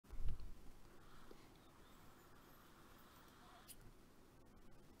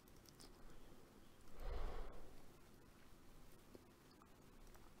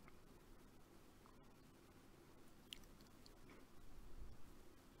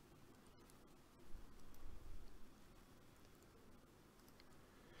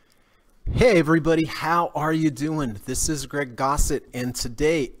Hey everybody, how are you doing? This is Greg Gossett, and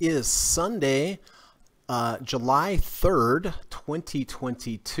today is Sunday, July 3rd,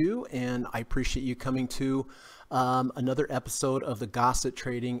 2022, and I appreciate you coming to another episode of the Gossett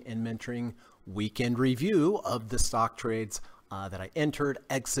Trading and Mentoring Weekend Review of the stock trades that I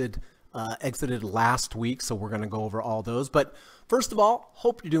exited last week, so we're going to go over all those. But first of all,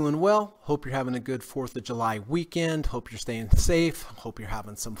 hope you're doing well. Hope you're having a good 4th of July weekend. Hope you're staying safe. Hope you're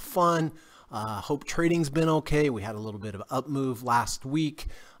having some fun. Hope trading's been okay. We had a little bit of up move last week,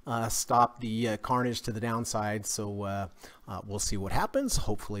 stopped the carnage to the downside. So we'll see what happens.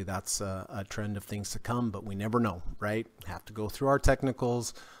 Hopefully that's a trend of things to come, but we never know, right? Have to go through our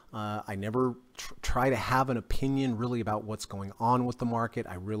technicals. I never try to have an opinion really about what's going on with the market.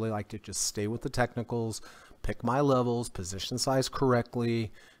 I really like to just stay with the technicals, pick my levels, position size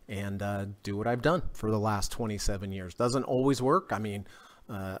correctly, and do what I've done for the last 27 years. Doesn't always work. I mean,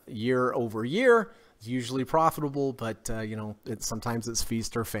 year over year is usually profitable, but you know, sometimes it's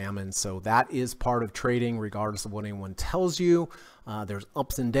feast or famine. So that is part of trading, regardless of what anyone tells you. There's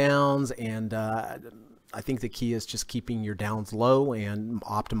ups and downs, and I think the key is just keeping your downs low and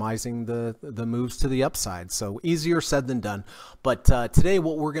optimizing the moves to the upside. So easier said than done. But today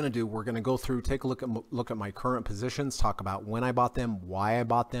what we're going to do, we're going to go through, take a look at my current positions, talk about when I bought them, why I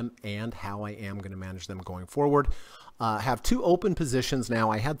bought them, and how I am going to manage them going forward. I have 2 open positions now.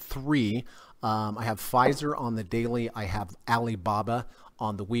 I had 3. I have Pfizer on the daily. I have Alibaba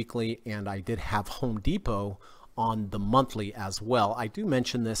on the weekly, and I did have Home Depot on the monthly as well. I do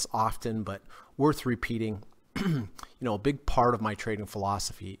mention this often, but worth repeating. You know, a big part of my trading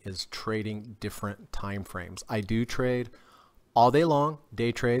philosophy is trading different time frames. I do trade all day long,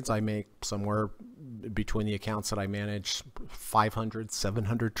 day trades. I make somewhere between the accounts that I manage 500,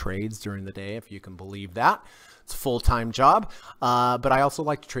 700 trades during the day, if you can believe that. It's a full-time job, but I also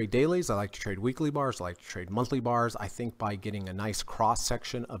like to trade dailies. I like to trade weekly bars. I like to trade monthly bars. I think by getting a nice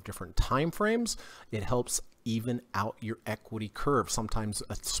cross-section of different time frames, it helps even out your equity curve. Sometimes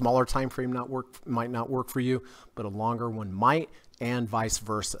a smaller time frame might not work for you, but a longer one might, and vice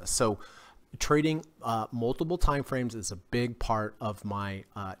versa. So trading multiple time frames is a big part of my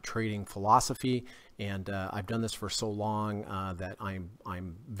trading philosophy, and I've done this for so long that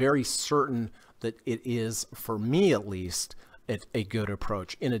I'm very certain that it is, for me at least, a good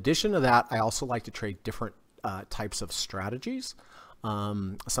approach. In addition to that, I also like to trade different types of strategies.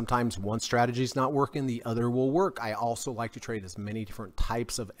 Sometimes one strategy is not working, the other will work. I also like to trade as many different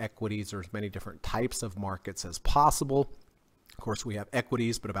types of equities or as many different types of markets as possible. Of course, we have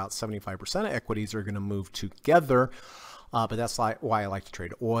equities, but about 75% of equities are going to move together. But that's why I like to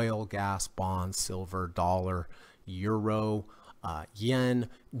trade oil, gas, bonds, silver, dollar, euro, yen.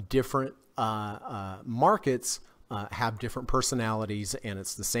 Different markets have different personalities, and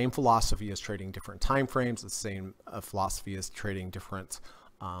it's the same philosophy as trading different time frames. It's the same philosophy as trading different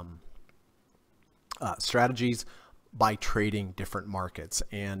strategies by trading different markets.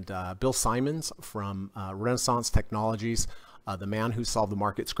 And Bill Simons from Renaissance Technologies, The Man Who Solved the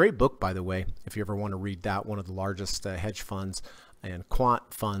Markets, great book, by the way, if you ever want to read that, one of the largest hedge funds and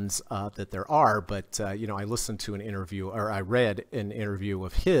quant funds that there are. But you know, I listened to an interview, or I read an interview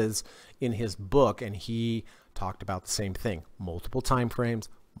of his in his book, and he talked about the same thing: multiple time frames,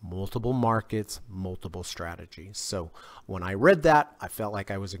 multiple markets, multiple strategies. So when I read that, I felt like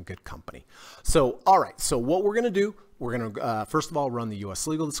I was in good company. So all right, so what we're going to do, we're going to first of all run the U.S.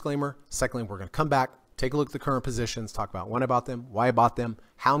 legal disclaimer. Secondly, we're going to come back, take a look at the current positions, talk about when I bought them, why I bought them,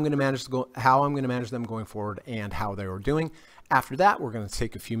 how I'm going to manage them going forward, and how they were doing. After that, we're going to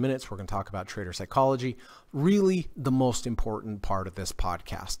take a few minutes. We're going to talk about trader psychology. Really, the most important part of this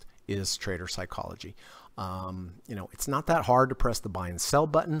podcast is trader psychology. You know, it's not that hard to press the buy and sell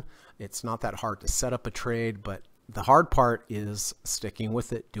button. It's not that hard to set up a trade, but the hard part is sticking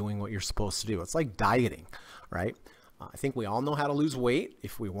with it, doing what you're supposed to do. It's like dieting, right? I think we all know how to lose weight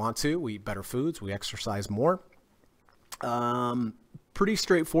if we want to. We eat better foods, we exercise more. Pretty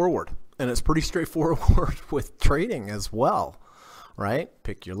straightforward. And it's pretty straightforward with trading as well, right?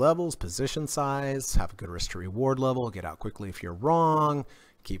 Pick your levels, position size, have a good risk to reward level, get out quickly if you're wrong,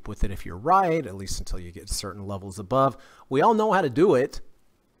 keep with it if you're right, at least until you get certain levels above. We all know how to do it,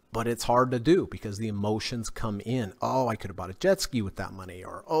 but it's hard to do because the emotions come in. Oh, I could have bought a jet ski with that money,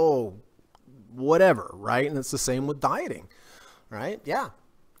 or oh, whatever, right? And it's the same with dieting, right? Yeah.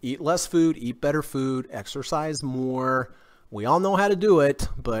 Eat less food, eat better food, exercise more. We all know how to do it,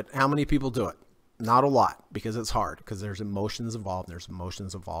 but how many people do it? Not a lot, because it's hard, because there's emotions involved. There's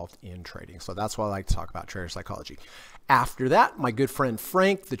emotions involved in trading. So that's why I like to talk about trader psychology. After that, my good friend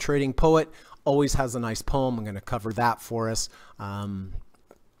Frank, the trading poet, always has a nice poem. I'm going to cover that for us.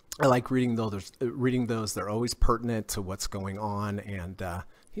 I like reading those. They're always pertinent to what's going on, and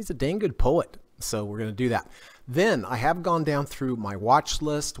he's a dang good poet. So we're going to do that. Then I have gone down through my watch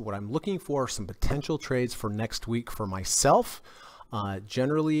list. What I'm looking for are some potential trades for next week for myself.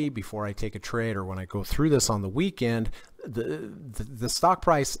 Generally, before I take a trade or when I go through this on the weekend, the stock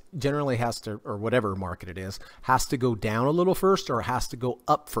price generally has to, or whatever market it is, has to go down a little first or has to go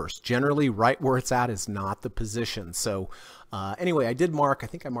up first. Generally, right where it's at is not the position. So anyway, I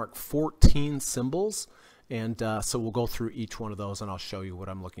think I marked 14 symbols. And so we'll go through each one of those and I'll show you what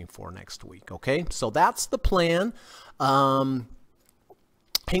I'm looking for next week. Okay, so that's the plan.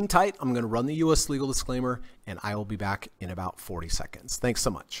 Hang tight. I'm going to run the U.S. legal disclaimer and I will be back in about 40 seconds. Thanks so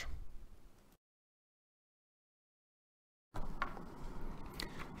much.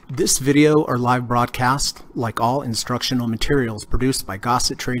 This video or live broadcast, like all instructional materials produced by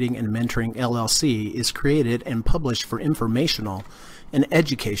Gossett Trading and Mentoring LLC, is created and published for informational and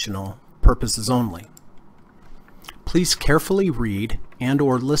educational purposes only. Please carefully read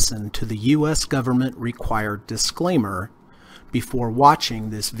and/or listen to the U.S. government required disclaimer before watching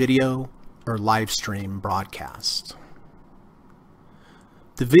this video or live stream broadcast.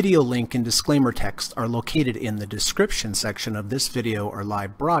 The video link and disclaimer text are located in the description section of this video or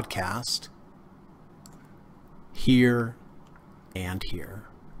live broadcast, here and here.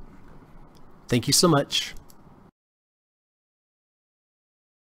 Thank you so much.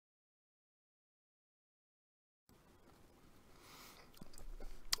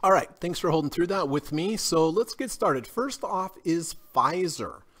 All right, thanks for holding through that with me. So let's get started. First off is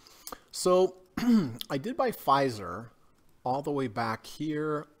Pfizer. So I did buy Pfizer all the way back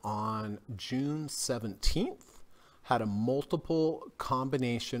here on June 17th. Had a multiple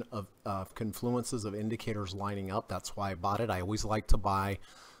combination of confluences of indicators lining up. That's why I bought it. I always like to buy,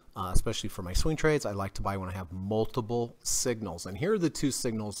 especially for my swing trades, I like to buy when I have multiple signals. And here are the two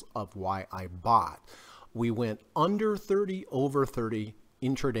signals of why I bought. We went under 30, over 30,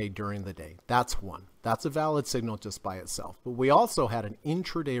 intraday during the day. That's one. That's a valid signal just by itself. But we also had an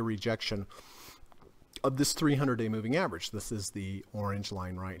intraday rejection of this 300-day moving average. This is the orange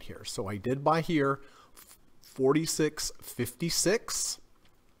line right here. So I did buy here 46.56.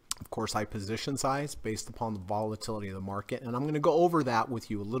 Of course, I position size based upon the volatility of the market. And I'm going to go over that with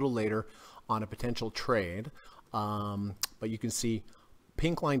you a little later on a potential trade. But you can see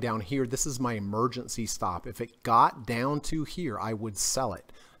pink line down here, this is my emergency stop. If it got down to here, I would sell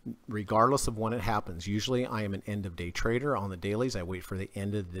it regardless of when it happens. Usually I am an end of day trader on the dailies. I wait for the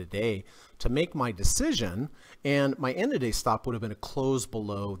end of the day to make my decision, and my end of day stop would have been a close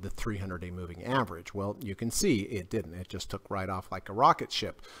below the 300-day moving average. Well, you can see it didn't. It just took right off like a rocket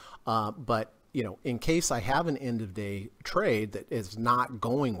ship. But you know, in case I have an end of day trade that is not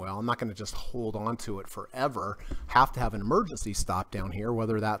going well, I'm not going to just hold on to it forever. Have to have an emergency stop down here,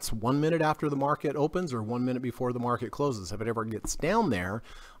 whether that's 1 minute after the market opens or 1 minute before the market closes. If it ever gets down there,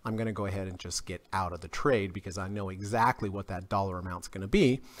 I'm going to go ahead and just get out of the trade because I know exactly what that dollar amount's going to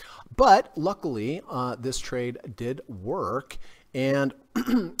be. But luckily, this trade did work. And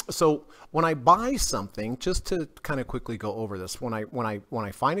so when I buy something, just to kind of quickly go over this, when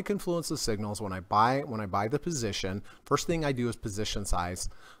I find a confluence of signals, when I buy the position, first thing I do is position size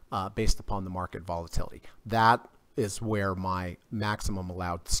based upon the market volatility. That is where my maximum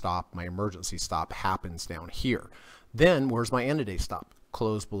allowed stop, my emergency stop, happens down here. Then where's my end of day stop?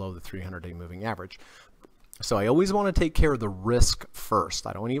 Close below the 300-day moving average. So I always want to take care of the risk first.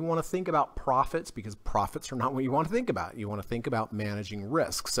 I don't even want to think about profits because profits are not what you want to think about. You want to think about managing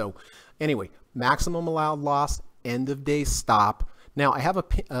risk. So anyway, maximum allowed loss, end of day stop. Now I have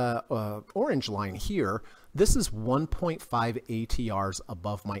a orange line here. This is 1.5 ATRs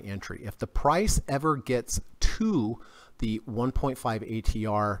above my entry. If the price ever gets to the 1.5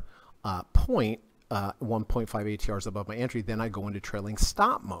 ATR point, 1.5 ATRs above my entry, then I go into trailing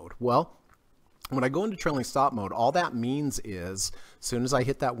stop mode. Well, when I go into trailing stop mode, all that means is as soon as I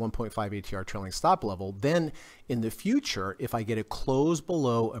hit that 1.5 ATR trailing stop level, then in the future, if I get a close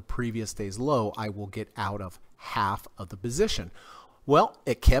below a previous day's low, I will get out of half of the position. Well,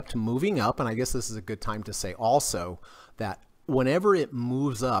 it kept moving up, and I guess this is a good time to say also that whenever it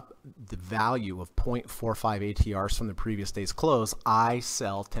moves up the value of 0.45 ATRs from the previous day's close, I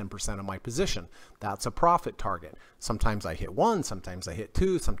sell 10% of my position. That's a profit target. Sometimes I hit 1, sometimes I hit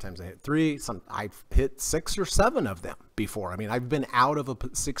 2, sometimes I hit 3, I've hit 6 or 7 of them before. I mean, I've been out of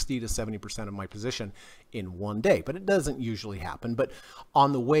 60 to 70% of my position in one day, but it doesn't usually happen. But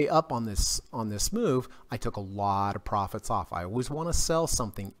on the way up on this move, I took a lot of profits off. I always want to sell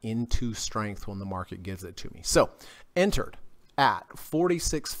something into strength when the market gives it to me. So entered. at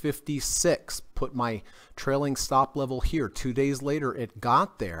 46.56. Put my trailing stop level here. 2 days later, it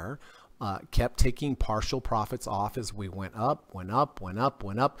got there. Kept taking partial profits off as we went up, went up, went up,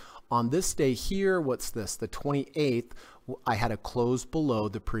 went up. On this day here, what's this? The 28th, I had a close below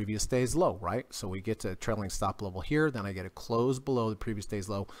the previous day's low, right? So we get to trailing stop level here, then I get a close below the previous day's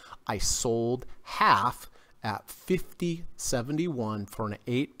low. I sold half at 50.71 for an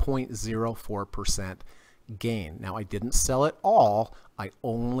 8.04% gain. Now I didn't sell it all, I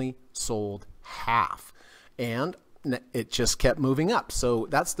only sold half. And it just kept moving up. So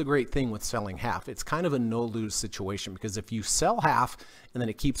that's the great thing with selling half. It's kind of a no-lose situation, because if you sell half and then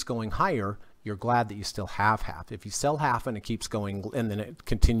it keeps going higher, you're glad that you still have half. If you sell half and it keeps going and then it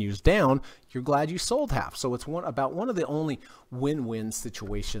continues down, you're glad you sold half. So it's about one of the only win-win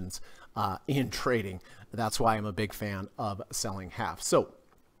situations in trading. That's why I'm a big fan of selling half. So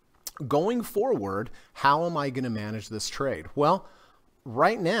going forward, how am I going to manage this trade? Well,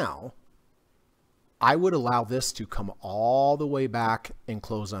 right now, I would allow this to come all the way back and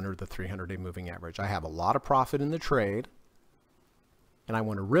close under the 300-day moving average. I have a lot of profit in the trade, and I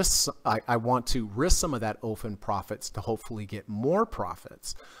want to risk some of that open profits to hopefully get more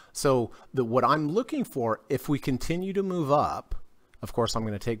profits. So what I'm looking for, if we continue to move up, of course, I'm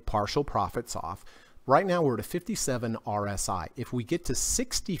going to take partial profits off. Right now, we're at a 57 RSI. If we get to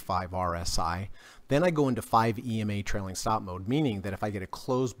 65 RSI, then I go into 5 EMA trailing stop mode, meaning that if I get a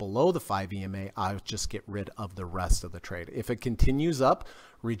close below the 5 EMA, I'll just get rid of the rest of the trade. If it continues up,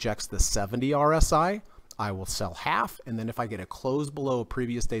 rejects the 70 RSI, I will sell half. And then if I get a close below a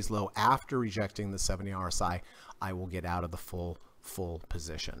previous day's low after rejecting the 70 RSI, I will get out of the full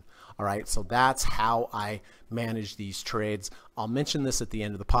position. All right, so that's how I manage these trades. I'll mention this at the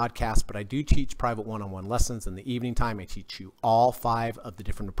end of the podcast, but I do teach private one-on-one lessons in the evening time. I teach you all 5 of the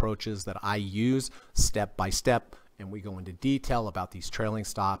different approaches that I use step by step, and we go into detail about these trailing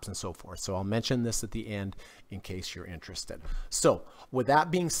stops and so forth. So I'll mention this at the end in case you're interested. So with that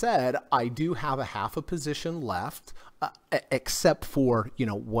being said, I do have a half a position left, except for, you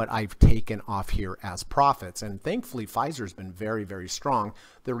know, what I've taken off here as profits. And thankfully, Pfizer's been very, very strong.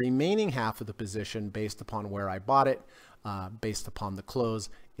 The remaining half of the position, based upon where I bought it, based upon the close,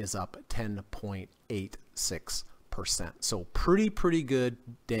 is up 10.86%. So pretty good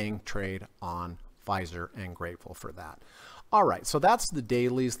dang trade on Pfizer, and grateful for that. All right, so that's the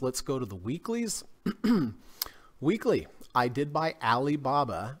dailies. Let's go to the weeklies. Weekly, I did buy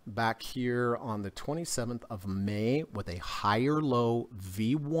Alibaba back here on the 27th of May with a higher low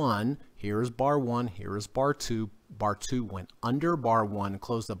V1. Here's bar 1, here is bar 2. Bar 2 went under bar 1,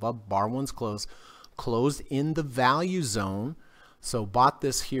 closed above bar 1's close, closed in the value zone. So bought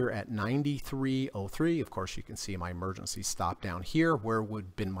this here at 93.03. Of course, you can see my emergency stop down here. Where would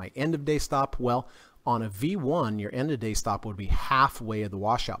have been my end of day stop? Well, on a V1, your end of day stop would be halfway of the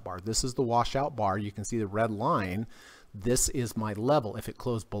washout bar. This is the washout bar. You can see the red line. This is my level. If it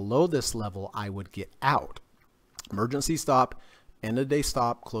closed below this level, I would get out. Emergency stop, end of day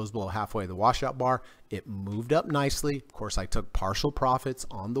stop, closed below halfway of the washout bar. It moved up nicely. Of course, I took partial profits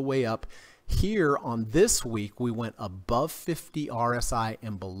on the way up. Here on this week, we went above 50 RSI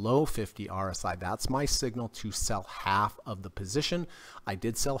and below 50 RSI. That's my signal to sell half of the position. I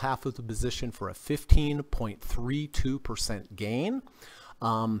did sell half of the position for a 15.32% gain.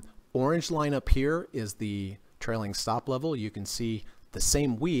 Orange line up here is the trailing stop level. You can see the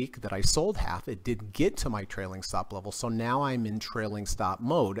same week that I sold half, it did get to my trailing stop level. So now I'm in trailing stop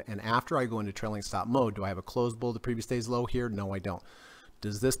mode. And after I go into trailing stop mode, do I have a close below the previous day's low here? No, I don't.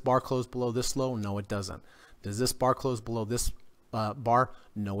 Does this bar close below this low? No, it doesn't. Does this bar close below this bar?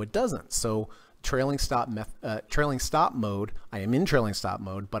 No, it doesn't. So trailing stop mode, I am in trailing stop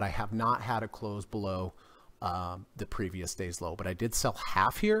mode, but I have not had a close below the previous day's low. But I did sell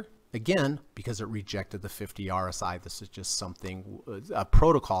half here, again, because it rejected the 50 RSI. This is just something, a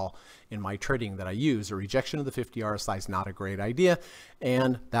protocol in my trading that I use. A rejection of the 50 RSI is not a great idea,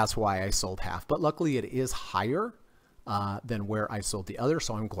 and that's why I sold half. But luckily, it is higher than where I sold the other,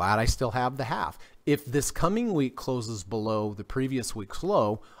 so I'm glad I still have the half. If this coming week closes below the previous week's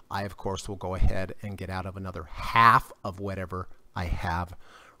low, I of course will go ahead and get out of another half of whatever I have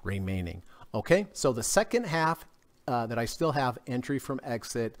remaining. Okay, so the second half that I still have, entry from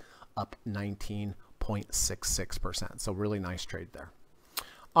exit, up 19.66%. So really nice trade there.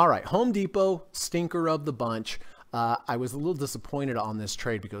 All right, Home Depot, stinker of the bunch. I was a little disappointed on this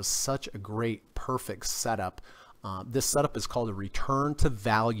trade because such a great, perfect setup. This setup is called a return to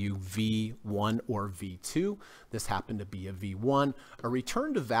value V1 or V2. This happened to be a V1. A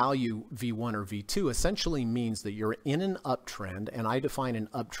return to value V1 or V2 essentially means that you're in an uptrend, and I define an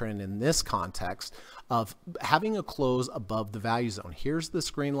uptrend in this context of having a close above the value zone. Here's the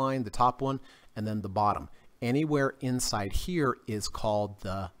screen line, the top one, and then the bottom. Anywhere inside here is called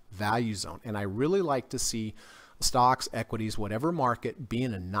the value zone. And I really like to see stocks, equities, whatever market be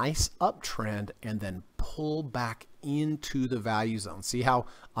in a nice uptrend and then pull back into the value zone. See how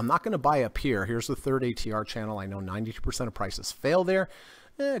I'm not going to buy up here. Here's the third ATR channel. I know 92% of prices fail there.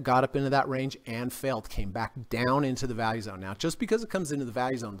 Got up into that range and failed, came back down into the value zone. Now, just because it comes into the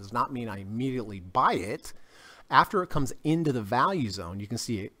value zone does not mean I immediately buy it. After it comes into the value zone, you can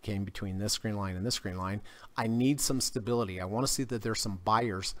see it came between this green line and this green line. I need some stability. I want to see that there's some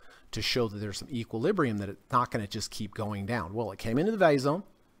buyers to show that there's some equilibrium, that it's not going to just keep going down. Well, it came into the value zone,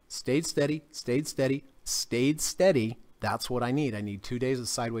 stayed steady, stayed steady, stayed steady. That's what I need. I need 2 days of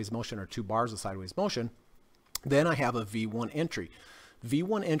sideways motion or 2 bars of sideways motion. Then I have a V1 entry.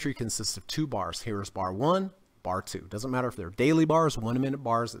 V1 entry consists of 2 bars. Here's bar 1, bar 2. Doesn't matter if they're daily bars, 1-minute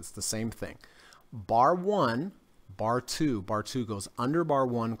bars, it's the same thing. Bar 1, bar 2 goes under bar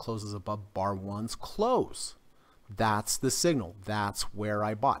 1, closes above bar 1's close. That's the signal. That's where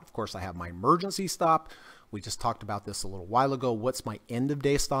I bought. Of course, I have my emergency stop. We just talked about this a little while ago. What's my end of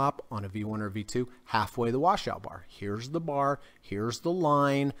day stop on a V1 or V2? Halfway the washout bar. Here's the bar. Here's the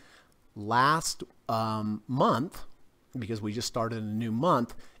line. Last month, because we just started a new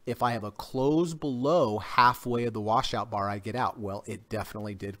month, if I have a close below halfway of the washout bar, I get out. Well, it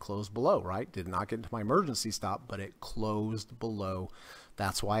definitely did close below, right? Did not get into my emergency stop, but it closed below.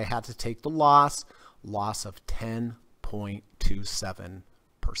 That's why I had to take the loss of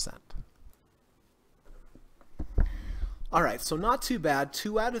 10.27%. All right, so not too bad.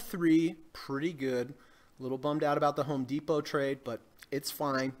 2 out of 3, pretty good. A little bummed out about the Home Depot trade, but it's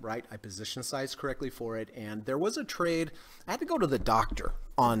fine, right? I position sized correctly for it. And there was a trade. I had to go to the doctor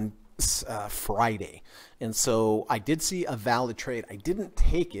on Friday. And so I did see a valid trade. I didn't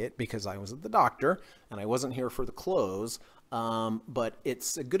take it because I was at the doctor and I wasn't here for the close. But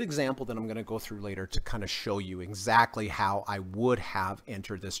it's a good example that I'm going to go through later to kind of show you exactly how I would have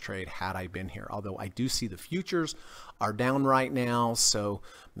entered this trade had I been here. Although I do see the futures are down right now, so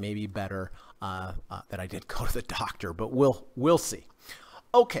maybe better that I did go to the doctor, but we'll see.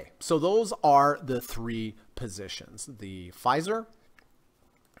 Okay, so those are the 3 positions. The Pfizer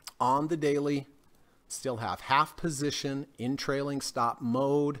on the daily, still have half position in trailing stop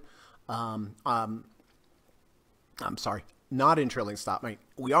mode. I'm sorry, not in trailing stop.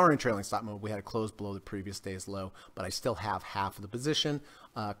 We are in trailing stop mode. We had a close below the previous day's low, but I still have half of the position.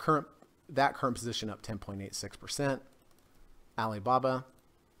 Current position up 10.86%. Alibaba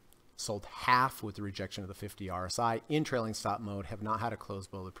sold half with the rejection of the 50 RSI in trailing stop mode, have not had a close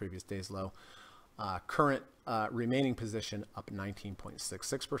below the previous day's low. Current remaining position up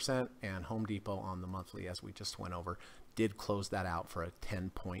 19.66%, and Home Depot on the monthly, as we just went over, did close that out for a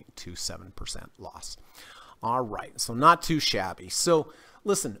 10.27% loss. All right, so not too shabby. So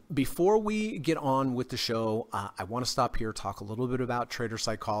listen, before we get on with the show, I want to stop here, talk a little bit about trader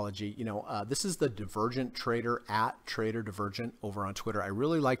psychology. You know, this is the Divergent Trader at Trader Divergent over on Twitter. I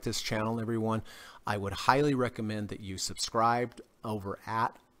really like this channel, everyone. I would highly recommend that you subscribe over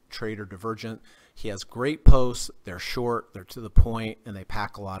at Trader Divergent. He has great posts. They're short, they're to the point, and they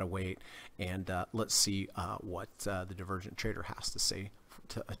pack a lot of weight. And let's see what the Divergent Trader has to say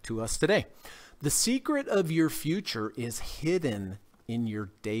to us today. The secret of your future is hidden in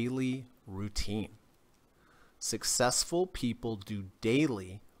your daily routine. Successful people do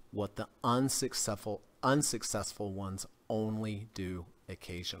daily what the unsuccessful ones only do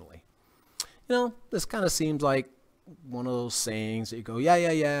occasionally. You know, this kind of seems like one of those sayings that you go,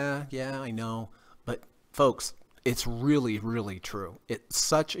 yeah, I know. But folks, it's really, really true. It's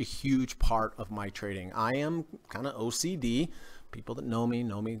such a huge part of my trading. I am kind of OCD. People that know me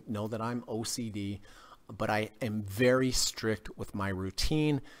know that I'm OCD, but I am very strict with my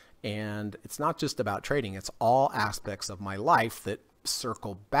routine. And it's not just about trading. It's all aspects of my life that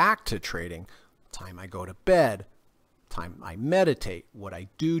circle back to trading. Time I go to bed, time I meditate, what I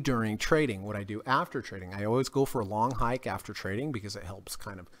do during trading, what I do after trading. I always go for a long hike after trading because it helps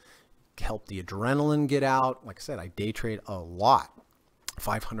kind of help the adrenaline get out. Like I said, I day trade a lot,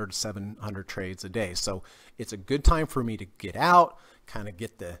 500 to 700 trades a day. So it's a good time for me to get out, kind of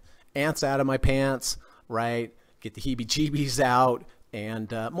get the ants out of my pants, right? Get the heebie-jeebies out.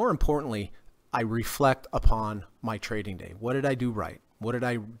 And more importantly, I reflect upon my trading day. What did I do right? What did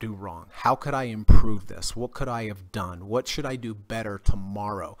I do wrong? How could I improve this? What could I have done? What should I do better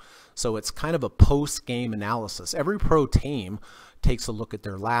tomorrow? So it's kind of a post-game analysis. Every pro team takes a look at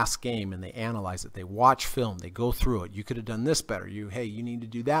their last game and they analyze it. They watch film. They go through it. You could have done this better. Hey, you need to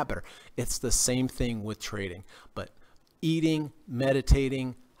do that better. It's the same thing with trading. But eating,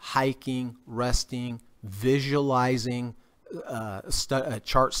 meditating, hiking, resting, visualizing,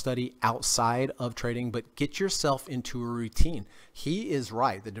 chart study outside of trading, but get yourself into a routine. He is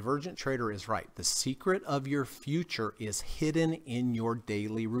right. The Divergent Trader is right. The secret of your future is hidden in your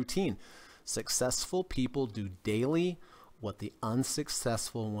daily routine. Successful people do daily what the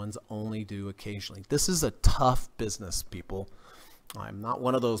unsuccessful ones only do occasionally. This is a tough business, people. I'm not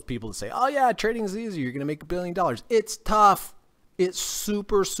one of those people that say, oh yeah, trading is easy. You're going to make $1 billion. It's tough. It's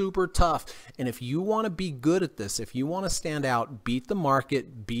super, super tough. And if you want to be good at this, if you want to stand out, beat the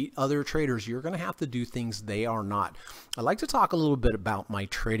market, beat other traders, you're going to have to do things they are not. I'd like to talk a little bit about my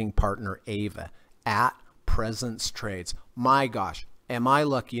trading partner, Ava, at Presence Trades. My gosh, am I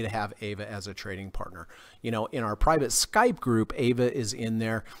lucky to have Ava as a trading partner. You know, in our private Skype group, Ava is in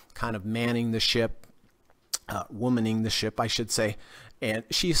there kind of manning the ship, womaning the ship, I should say. And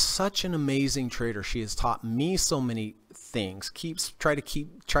she's such an amazing trader. She has taught me so many things,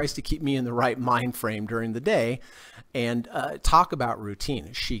 tries to keep me in the right mind frame during the day. And talk about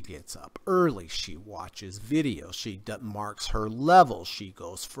routine. She gets up early. She watches videos. She marks her levels. She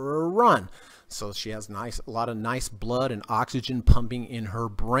goes for a run. So she has a lot of nice blood and oxygen pumping in her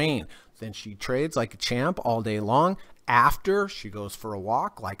brain. Then she trades like a champ all day long. After, she goes for a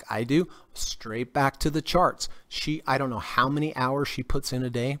walk like I do, straight back to the charts. I don't know how many hours she puts in a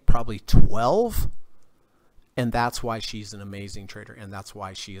day, probably 12. And that's why she's an amazing trader. And that's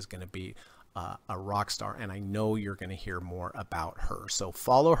why she is going to be a rock star. And I know you're going to hear more about her. So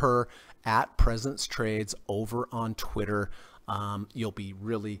follow her at Presence Trades over on Twitter. You'll be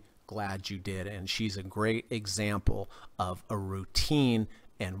really glad you did. And she's a great example of a routine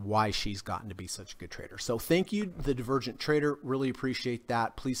and why she's gotten to be such a good trader. So thank you, the Divergent Trader. Really appreciate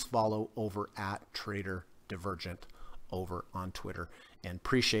that. Please follow over at Trader Divergent over on Twitter, and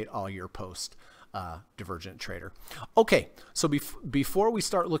appreciate all your posts, Divergent Trader. Okay, so before we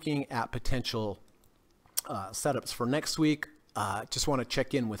start looking at potential setups for next week, just want to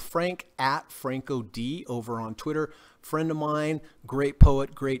check in with Frank at Franco D over on Twitter. Friend of mine, great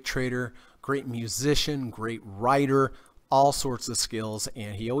poet, great trader, great musician, great writer, all sorts of skills,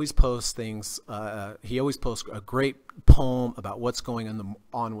 and he always posts things. He always posts a great poem about what's going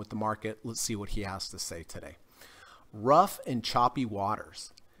on with the market. Let's see what he has to say today. Rough and choppy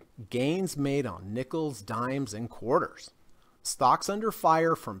waters. Gains made on nickels, dimes, and quarters. Stocks under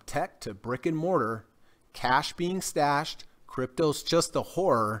fire from tech to brick and mortar. Cash being stashed. Crypto's just a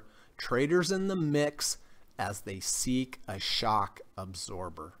horror. Traders in the mix as they seek a shock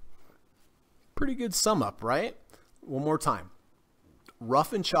absorber. Pretty good sum up, right? One more time.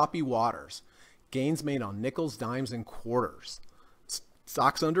 Rough and choppy waters. Gains made on nickels, dimes, and quarters.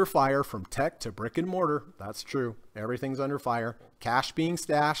 Stocks under fire from tech to brick and mortar. That's true. Everything's under fire. Cash being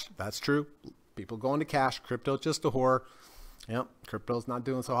stashed. That's true. People going to cash. Crypto just a horror. Yep, crypto's not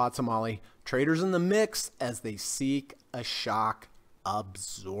doing so hot, Somali. Traders in the mix as they seek a shock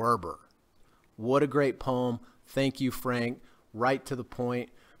absorber. What a great poem. Thank you, Frank. Right to the point.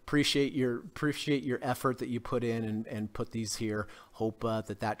 Appreciate your effort that you put in and put these here. Hope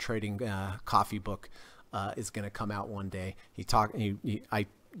that trading coffee book is going to come out one day. A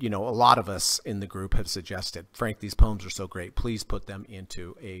lot of us in the group have suggested, Frank, these poems are so great. Please put them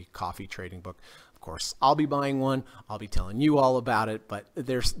into a coffee trading book. Of course, I'll be buying one. I'll be telling you all about it, but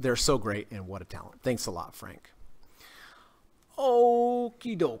they're so great, and what a talent. Thanks a lot, Frank.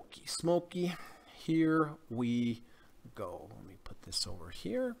 Okie dokie, Smokey. Here we go. Let me put this over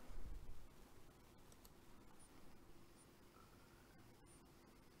here.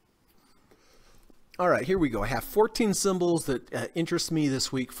 All right, here we go. I have 14 symbols that interest me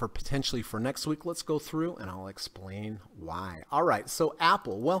this week potentially for next week. Let's go through and I'll explain why. All right, so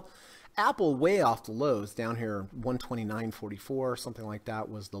Apple. Well, Apple way off the lows down here, 129.44, something like that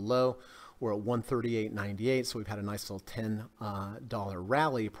was the low. We're at 138.98, so we've had a nice little $10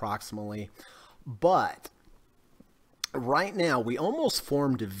 rally approximately. But right now, we almost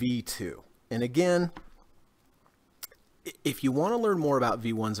formed a V2. And again, if you want to learn more about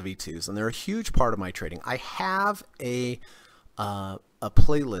V1s and V2s, and they're a huge part of my trading, I have a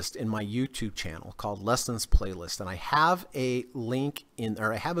playlist in my YouTube channel called Lessons Playlist, and I have a link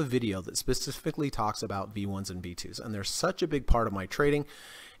I have a video that specifically talks about V1s and V2s, and they're such a big part of my trading.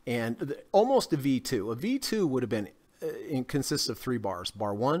 And almost a V2. A V2 would have been consists of 3 bars: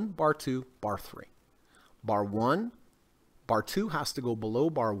 bar 1, bar 2, bar 3. Bar 1, Bar 2 has to go below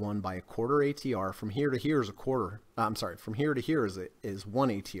bar 1 by a quarter ATR. From here to here is a quarter. From here to here is 1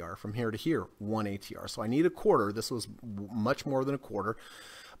 ATR. From here to here, 1 ATR. So I need a quarter. This was much more than a quarter.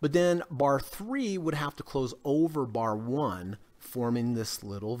 But then bar 3 would have to close over bar 1, forming this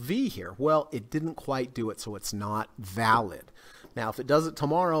little V here. Well, it didn't quite do it, so it's not valid. Now, if it does it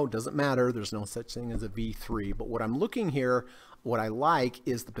tomorrow, it doesn't matter. There's no such thing as a V3. But what I'm looking here, what I like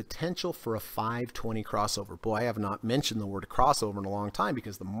is the potential for a 520 crossover. Boy, I have not mentioned the word crossover in a long time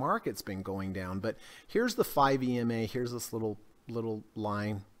because the market's been going down. But here's the 5 EMA. Here's this little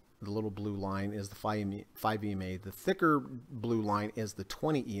line. The little blue line is the 5 EMA. The thicker blue line is the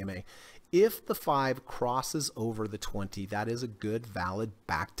 20 EMA. If the 5 crosses over the 20, that is a good, valid,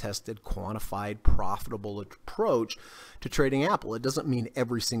 back-tested, quantified, profitable approach to trading Apple. It doesn't mean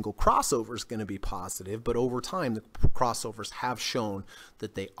every single crossover is going to be positive, but over time, the crossovers have shown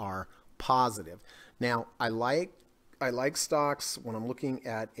that they are positive. Now, I like stocks when I'm looking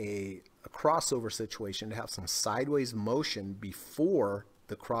at a crossover situation to have some sideways motion before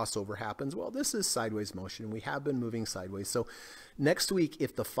the crossover happens. Well, this is sideways motion. We have been moving sideways. So next week,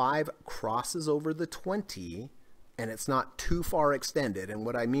 if the 5 crosses over the 20 and it's not too far extended, and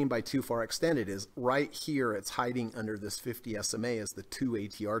what I mean by too far extended is right here, it's hiding under this 50 SMA as the 2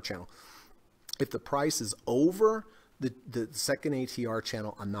 ATR channel. If the price is over the second ATR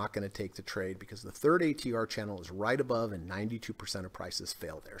channel, I'm not going to take the trade because the third ATR channel is right above and 92% of prices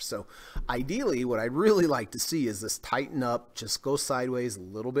fail there. So ideally, what I'd really like to see is this tighten up, just go sideways a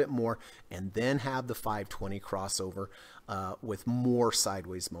little bit more, and then have the 520 crossover with more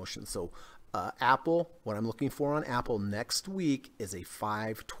sideways motion. So Apple, what I'm looking for on Apple next week is a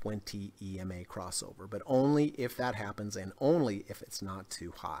 520 EMA crossover, but only if that happens and only if it's not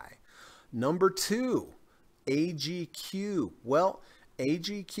too high. Number 2. AGQ. Well,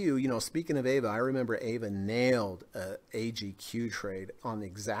 AGQ, you know, speaking of Ava, I remember Ava nailed a AGQ trade on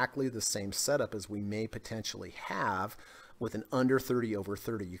exactly the same setup as we may potentially have with an under 30 over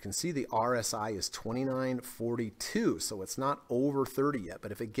 30. You can see the RSI is 29.42, so it's not over 30 yet,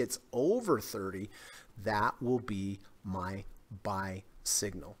 but if it gets over 30, that will be my buy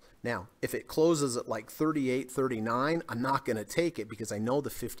signal. Now, if it closes at like 38, 39, I'm not going to take it because I know the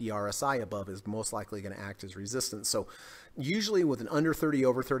 50 RSI above is most likely going to act as resistance. So usually with an under 30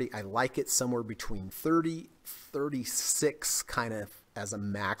 over 30, I like it somewhere between 30, 36 kind of as a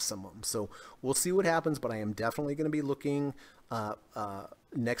maximum. So we'll see what happens, but I am definitely going to be looking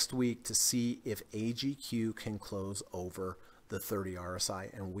next week to see if AGQ can close over the 30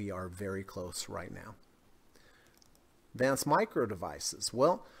 RSI, and we are very close right now. Advanced Micro Devices.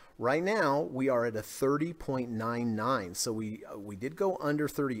 Well, right now we are at a 30.99. So we did go under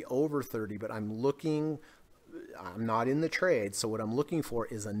 30 over 30, but I'm not in the trade. So what I'm looking for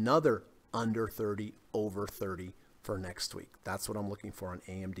is another under 30 over 30 for next week. That's what I'm looking for on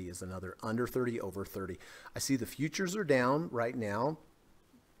AMD, is another under 30 over 30. I see the futures are down right now,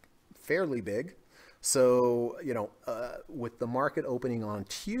 fairly big. So, you know, with the market opening on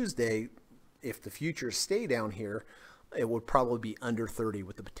Tuesday, if the futures stay down here, it would probably be under 30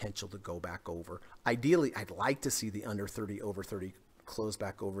 with the potential to go back over. Ideally, I'd like to see the under 30 over 30 close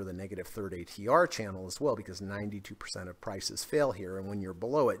back over the negative third ATR channel as well, because 92% of prices fail here, and when you're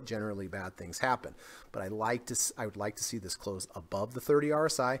below it, generally bad things happen. But I would like to see this close above the 30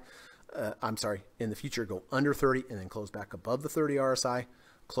 RSI. In the future, go under 30 and then close back above the 30 RSI,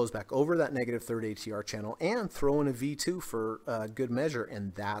 close back over that negative third ATR channel, and throw in a V2 for good measure,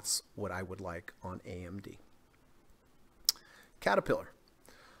 and that's what I would like on AMD. Caterpillar.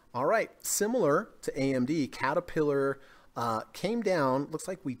 All right, similar to AMD, Caterpillar came down. Looks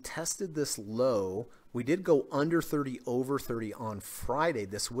like we tested this low. We did go under 30 over 30 on Friday.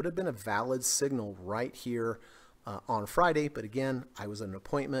 This would have been a valid signal right here on Friday, but again, I was at an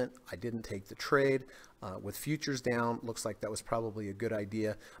appointment. I didn't take the trade. With futures down, looks like that was probably a good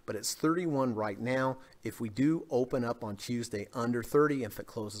idea, but it's 31 right now. If we do open up on Tuesday under 30, if it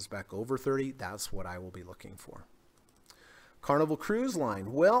closes back over 30, that's what I will be looking for. Carnival Cruise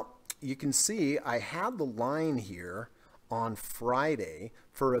Line. Well, you can see I had the line here on Friday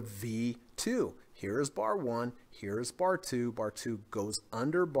for a V2. Here is bar 1, here is bar 2. Bar 2 goes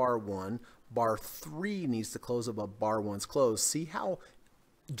under bar 1. Bar 3 needs to close above bar 1's close. See how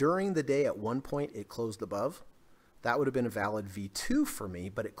during the day at one point it closed above? That would have been a valid V2 for me,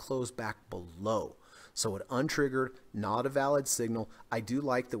 but it closed back below. So it untriggered, not a valid signal. I do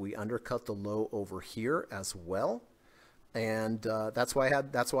like that we undercut the low over here as well. And that's why I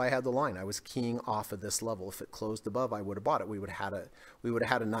had the line. I was keying off of this level. If it closed above, I would have bought it. We would have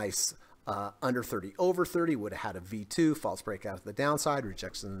had a nice Under 30 over 30 would have had a V2, false breakout at the downside,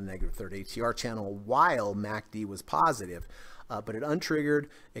 rejection in the negative third ATR channel while MACD was positive. But it untriggered,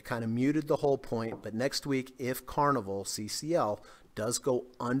 it kind of muted the whole point. But next week, if Carnival CCL does go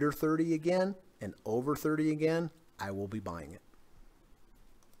under 30 again and over 30 again, I will be buying it.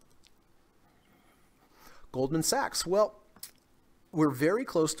 Goldman Sachs, well, we're very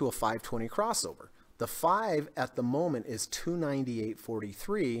close to a 520 crossover. The 5 at the moment is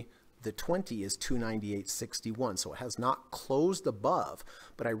 298.43. The 20 is 298.61, so it has not closed above,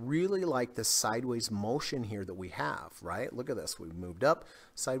 but I really like the sideways motion here that we have, right? Look at this. We moved up,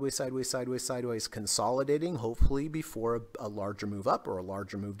 sideways, sideways, sideways, sideways, consolidating, hopefully before a larger move up or a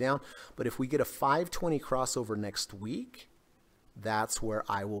larger move down. But if we get a 520 crossover next week, that's where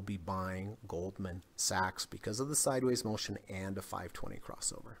I will be buying Goldman Sachs because of the sideways motion and a 520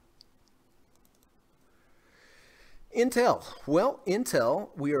 crossover. Intel, well, Intel,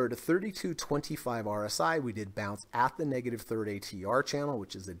 we are at a 32.25 RSI. We did bounce at the negative third ATR channel,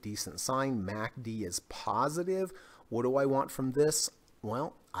 which is a decent sign. MACD is positive. What do I want from this?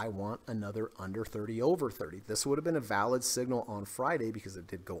 Well, I want another under 30 over 30. This would have been a valid signal on Friday because it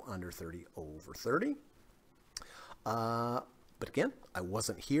did go under 30 over 30. But again, I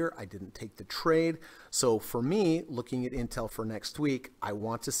wasn't here. I didn't take the trade. So for me, looking at Intel for next week, I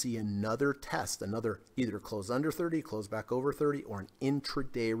want to see another test, another either close under 30, close back over 30, or an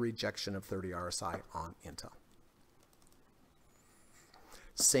intraday rejection of 30 RSI on Intel.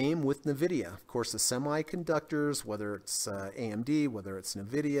 Same with NVIDIA. Of course, the semiconductors, whether it's AMD, whether it's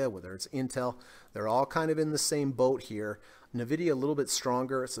NVIDIA, whether it's Intel, they're all kind of in the same boat here. NVIDIA a little bit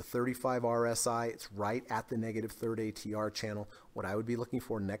stronger. It's a 35 RSI. It's right at the negative third ATR channel. What I would be looking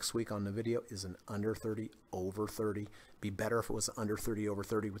for next week on NVIDIA is an under 30 over 30. Be better if it was under 30 over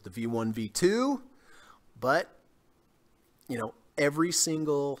 30 with the V1, V2. But, you know, every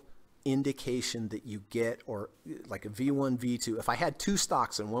single indication that you get, or like a V1, V2, if I had two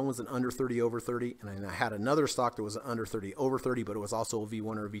stocks and one was an under 30 over 30 and I had another stock that was an under 30 over 30 but it was also a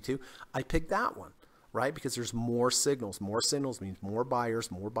V1 or a V2, I picked that one, right? Because there's more signals. More signals means more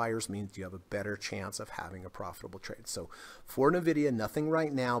buyers. More buyers means you have a better chance of having a profitable trade. So for NVIDIA, nothing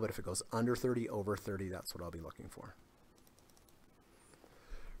right now, but if it goes under 30 over 30, that's what I'll be looking for.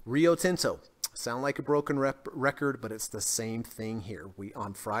 Rio Tinto. Sound like a broken record, but it's the same thing here.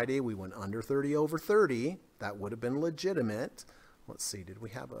 On Friday, we went under 30 over 30. That would have been legitimate. Let's see, did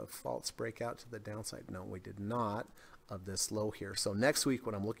we have a false breakout to the downside? No, we did not, of this low here. So next week,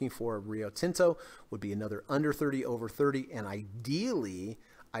 what I'm looking for at Rio Tinto would be another under 30 over 30, and ideally,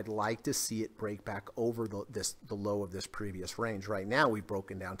 I'd like to see it break back over the low of this previous range. Right now, we've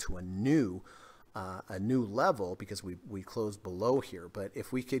broken down to a new level because we closed below here. But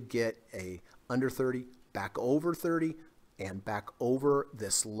if we could get a under 30, back over 30, and back over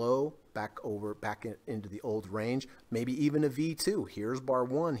this low, back into the old range, maybe even a V2. Here's bar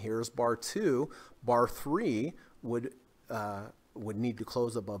 1, here's bar 2. Bar 3 would need to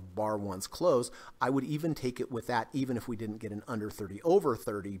close above bar 1's close. I would even take it with that, even if we didn't get an under 30 over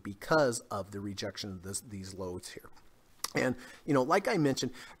 30 because of the rejection of these lows here. And, you know, like I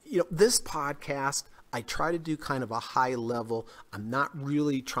mentioned, you know, this podcast, I try to do kind of a high level. I'm not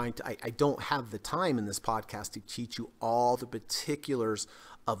really trying to, I don't have the time in this podcast to teach you all the particulars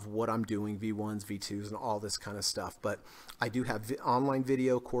of what I'm doing, V1s, V2s, and all this kind of stuff. But I do have online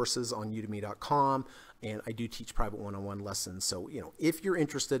video courses on udemy.com, and I do teach private one-on-one lessons. So, you know, if you're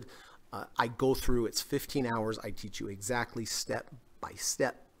interested, I go through, it's 15 hours. I teach you exactly step by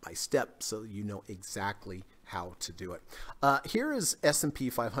step by step so you know exactly how to do it. Here is S&P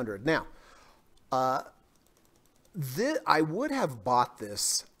 500. Now, I would have bought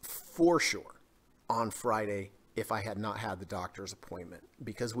this for sure on Friday if I had not had the doctor's appointment,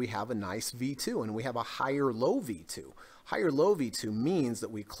 because we have a nice V2 and we have a higher low V2. Higher low V2 means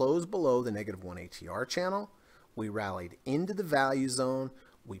that we closed below the negative 1 ATR channel, we rallied into the value zone,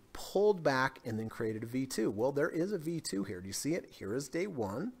 we pulled back and then created a V2. Well, there is a V2 here. Do you see it? Here is day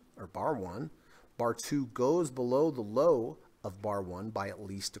 1, or bar 1. Bar 2 goes below the low of bar 1 by at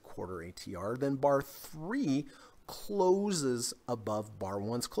least a quarter ATR. Then bar 3 closes above bar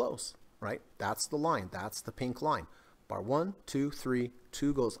 1's close, right? That's the line. That's the pink line. Bar 1, 2, 3.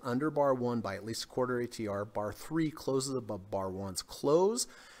 2 goes under bar 1 by at least a quarter ATR. Bar 3 closes above bar 1's close.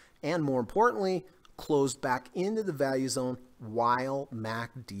 And more importantly, closed back into the value zone while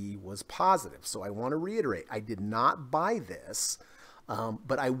MACD was positive. So I want to reiterate, I did not buy this,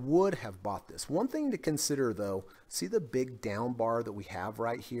 but I would have bought this. One thing to consider though, see the big down bar that we have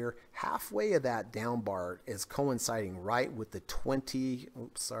right here? Halfway of that down bar is coinciding right with the 20,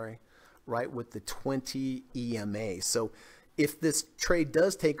 right with the 20 EMA. So if this trade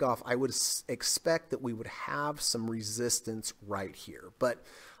does take off, I would expect that we would have some resistance right here. But,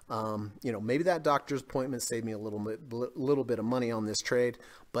 you know, maybe that doctor's appointment saved me a little bit of money on this trade.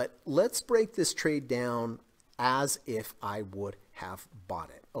 But let's break this trade down as if I would have bought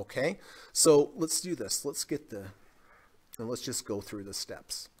it. Okay, so let's do this. Let's just go through the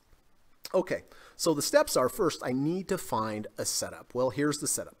steps. Okay, so the steps are, first, I need to find a setup. Well, here's the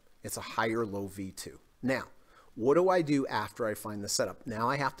setup. It's a higher low V2. Now, what do I do after I find the setup? Now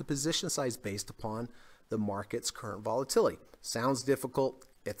I have to position size based upon the market's current volatility. Sounds difficult.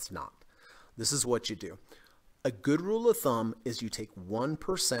 It's not. This is what you do. A good rule of thumb is you take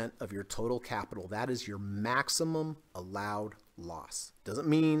 1% of your total capital. That is your maximum allowed loss. Doesn't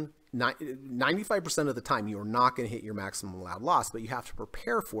mean 95% of the time you're not going to hit your maximum allowed loss, but you have to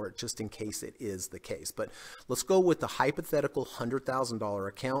prepare for it just in case it is the case. But let's go with the hypothetical $100,000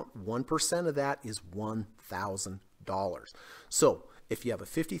 account. 1% of that is $1,000. So if you have a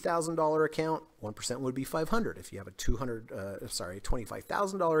 $50,000 account, 1% would be $500. If you have a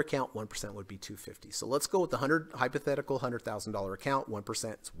 $25,000 account, 1% would be $250. So let's go with the hypothetical $100,000 account.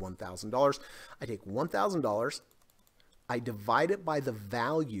 1% is $1,000. I take $1,000. I divide it by the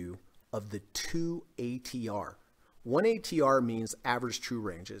value of the 2 ATR. 1 ATR means average true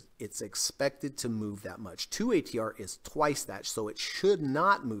range. It's expected to move that much. 2 ATR is twice that, so it should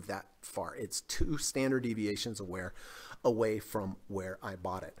not move that far. It's 2 standard deviations away from where I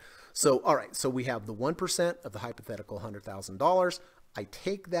bought it. So, all right, so we have the 1% of the hypothetical $100,000. I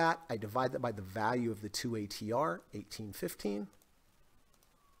take that, I divide that by the value of the 2 ATR, 1815.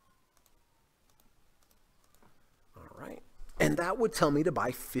 All right, and that would tell me to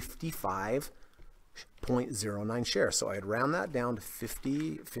buy 55.09 shares. So I'd round that down to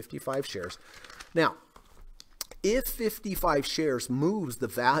 55 shares. Now, if 55 shares moves the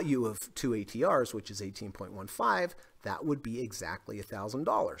value of 2 ATRs, which is 18.15, that would be exactly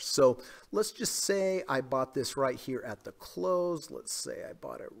 $1,000. So let's just say I bought this right here at the close. Let's say I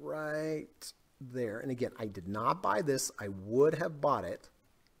bought it right there. And again, I did not buy this. I would have bought it,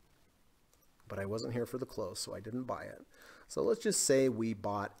 but I wasn't here for the close, so I didn't buy it. So let's just say we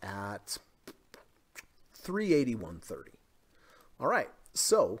bought at 381.30. All right,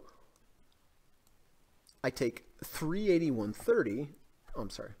 so I take 381.30. Oh, I'm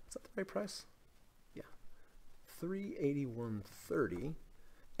sorry, is that the right price? Yeah, 381.30,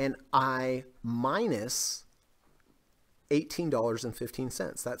 and I minus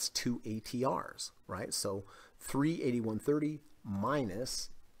 $18.15. That's 2 ATRs, right? So 381.30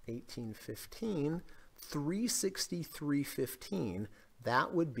 minus 1815, 363.15.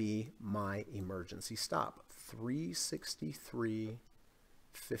 That would be my emergency stop. 363.15.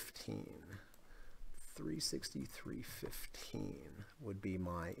 363.15 would be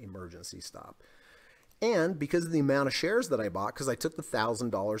my emergency stop. And because of the amount of shares that I bought, because I took the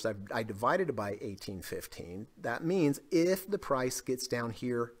 $1,000, I divided it by 1815. That means if the price gets down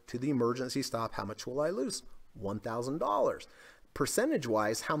here to the emergency stop, how much will I lose? $1,000.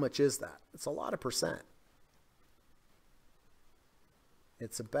 Percentage-wise, how much is that? It's a lot of percent.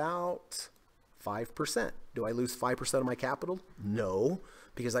 It's about 5%. Do I lose 5% of my capital? No,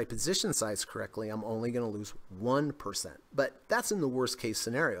 because I position size correctly, I'm only going to lose 1%. But that's in the worst case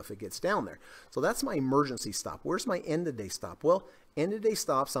scenario if it gets down there. So that's my emergency stop. Where's my end of day stop? Well, end of day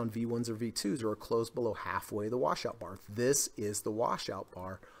stops on V1s or V2s are closed below halfway the washout bar. This is the washout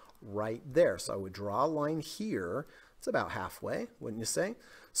bar right there. So I would draw a line here. It's about halfway, wouldn't you say?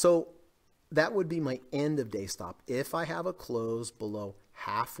 So that would be my end of day stop. If I have a close below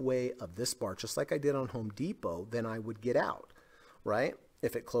halfway of this bar, just like I did on Home Depot, then I would get out, right?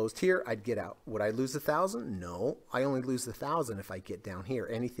 If it closed here, I'd get out. Would I lose 1,000? No, I only lose 1,000 if I get down here.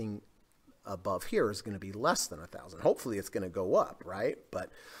 Anything above here is going to be less than 1,000. Hopefully it's going to go up, right? But,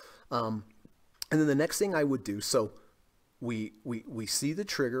 and then the next thing I would do, so we see the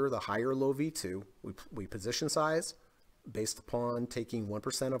trigger, the high or low V2, we position size based upon taking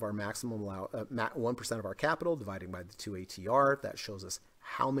 1% of our maximum 1% of our capital, dividing by the 2 ATR. That shows us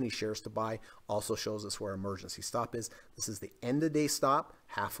how many shares to buy. Also shows us where emergency stop is. This is the end of day stop,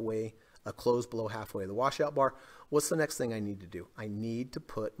 halfway, a close below halfway of the washout bar. What's the next thing I need to do? I need to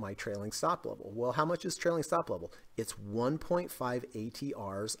put my trailing stop level. Well, how much is trailing stop level? It's 1.5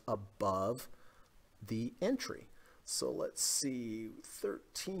 ATRs above the entry. So let's see,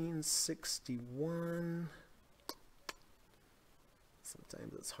 1361.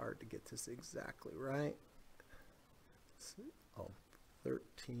 Sometimes it's hard to get this exactly right. Oh,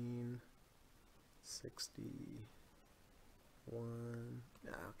 1361.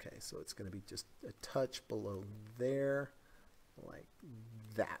 Okay, so it's going to be just a touch below there, like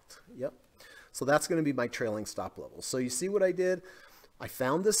that. Yep. So that's going to be my trailing stop level. So you see what I did? I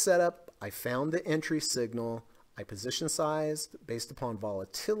found the setup, I found the entry signal, I position sized based upon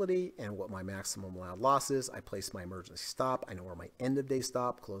volatility and what my maximum allowed loss is. I place my emergency stop. I know where my end of day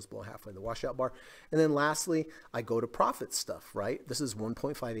stop, close below halfway the washout bar. And then lastly, I go to profit stuff, right? This is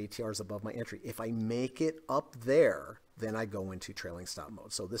 1.5 ATRs above my entry. If I make it up there, then I go into trailing stop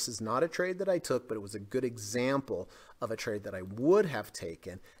mode. So this is not a trade that I took, but it was a good example of a trade that I would have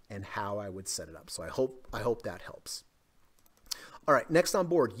taken and how I would set it up. So I hope that helps. All right, next on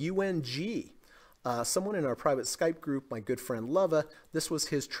board, UNG. Someone in our private Skype group, my good friend Lova, this was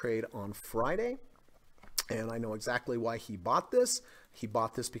his trade on Friday, and I know exactly why he bought this. He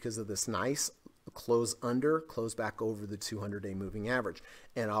bought this because of this nice close under, close back over the 200-day moving average.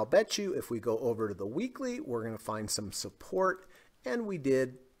 And I'll bet you if we go over to the weekly, we're going to find some support, and we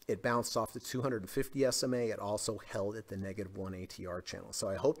did. It bounced off the 250 SMA. It also held at the -1 ATR channel. So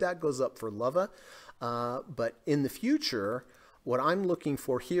I hope that goes up for Lova, but in the future, what I'm looking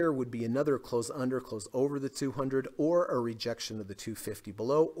for here would be another close under, close over the 200, or a rejection of the 250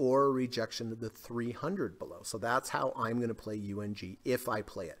 below, or a rejection of the 300 below. So that's how I'm going to play UNG if I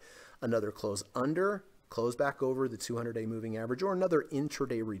play it. Another close under, close back over the 200-day moving average, or another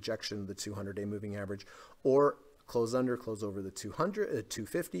intraday rejection of the 200-day moving average, or close under, close over the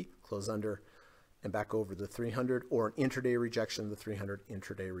 250, close under, and back over the 300, or an intraday rejection of the 300,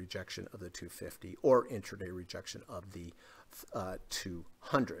 intraday rejection of the 250, or intraday rejection of the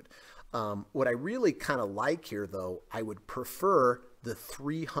 200. What I really kind of like here, though, I would prefer the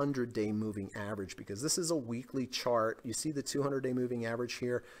 300-day moving average, because this is a weekly chart. You see the 200-day moving average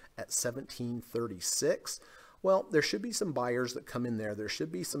here at 1736. Well, there should be some buyers that come in there. There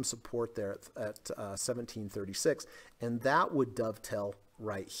should be some support there at 1736, and that would dovetail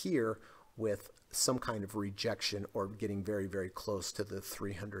right here with some kind of rejection or getting very, very close to the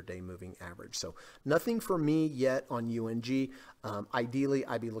 300-day moving average. So nothing for me yet on UNG. Ideally,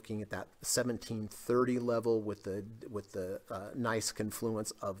 I'd be looking at that 1730 level with the nice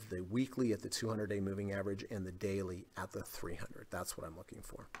confluence of the weekly at the 200-day moving average and the daily at the 300. That's what I'm looking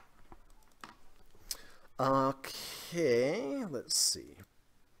for. Okay, let's see.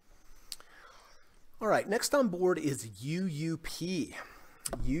 All right, next on board is UUP.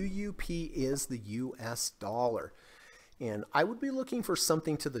 UUP is the US dollar, and I would be looking for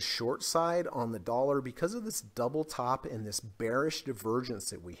something to the short side on the dollar because of this double top and this bearish divergence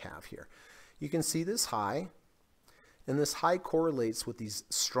that we have here. You can see this high, and this high correlates with these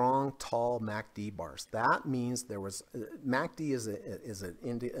strong, tall MACD bars. That means there was MACD is a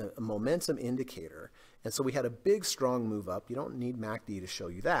momentum indicator, and so we had a big, strong move up. You don't need MACD to show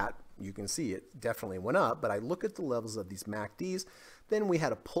you that. You can see it definitely went up, but I look at the levels of these MACDs. Then we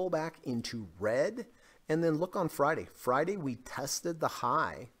had a pullback into red, and then look on Friday. Friday we tested the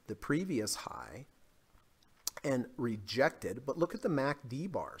high, the previous high, and rejected, but look at the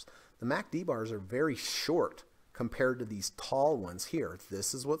MACD bars. The MACD bars are very short compared to these tall ones here.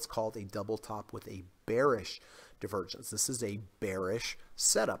 This is what's called a double top with a bearish divergence. This is a bearish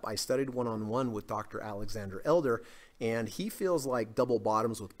setup. I studied one-on-one with Dr. Alexander Elder, and he feels like double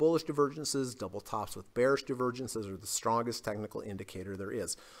bottoms with bullish divergences, double tops with bearish divergences are the strongest technical indicator there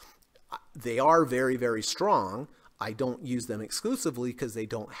is. They are very, very strong. I don't use them exclusively because they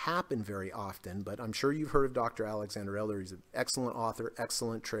don't happen very often, but I'm sure you've heard of Dr. Alexander Elder. He's an excellent author,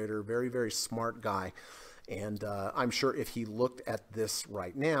 excellent trader, very, very smart guy. And I'm sure if he looked at this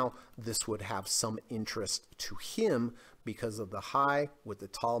right now, this would have some interest to him because of the high with the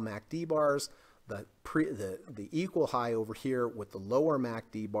tall MACD bars, the equal high over here with the lower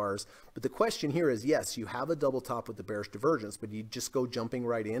MACD bars. But the question here is, yes, you have a double top with the bearish divergence, but you just go jumping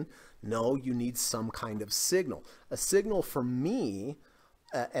right in? No, you need some kind of signal. A signal for me,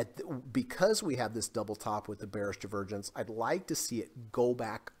 because we have this double top with the bearish divergence, I'd like to see it go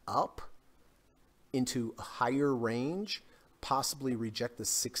back up into a higher range, possibly reject the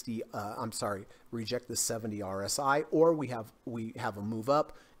 70 RSI, or we have a move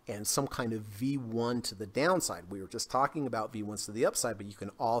up and some kind of V1 to the downside. We were just talking about V1s to the upside, but you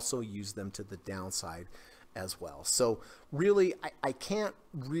can also use them to the downside as well. So really, I can't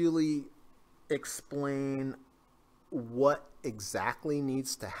really explain what exactly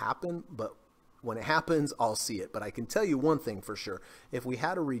needs to happen, but when it happens, I'll see it. But I can tell you one thing for sure. If we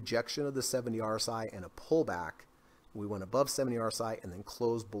had a rejection of the 70 RSI and a pullback, we went above 70 RSI and then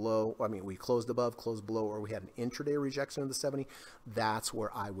closed below, we closed above, closed below, or we had an intraday rejection of the 70, that's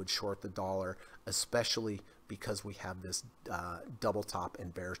where I would short the dollar, especially because we have this double top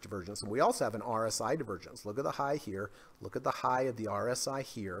and bearish divergence. And we also have an RSI divergence. Look at the high here. Look at the high of the RSI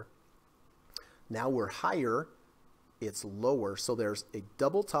here. Now we're higher it's lower. So there's a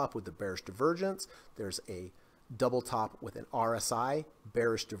double top with the bearish divergence. There's a double top with an RSI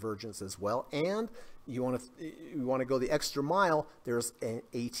bearish divergence as well. And you want to go the extra mile, there's an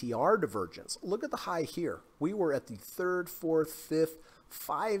ATR divergence. Look at the high here. We were at the 3rd, 4th, 5th,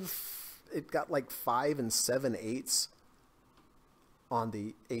 5, it got like 5 and 7/8 on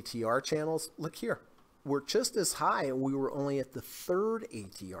the ATR channels. Look here. We're just as high, and we were only at the 3rd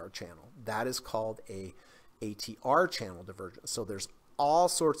ATR channel. That is called a ATR channel divergence. So there's all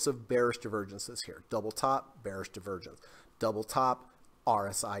sorts of bearish divergences here. Double top, bearish divergence. Double top,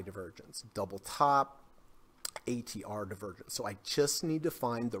 RSI divergence. Double top, ATR divergence. So I just need to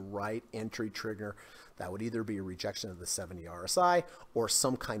find the right entry trigger. That would either be a rejection of the 70 RSI or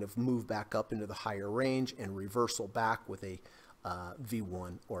some kind of move back up into the higher range and reversal back with a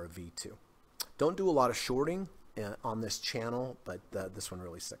V1 or a V2. Don't do a lot of shorting on this channel, but this one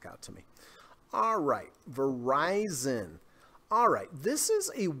really stuck out to me. All right, Verizon. All right, this is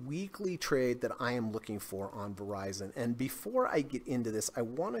a weekly trade that I am looking for on Verizon. And before I get into this, I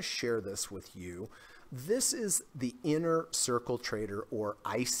want to share this with you. This is the Inner Circle Trader, or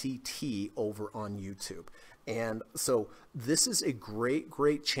ICT, over on YouTube. And so this is a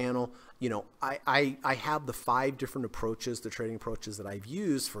great channel. You know, I have the 5 different approaches, the trading approaches that I've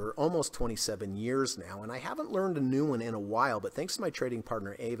used for almost 27 years now. And I haven't learned a new one in a while, but thanks to my trading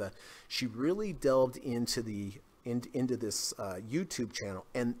partner, Ava, she really delved into this YouTube channel,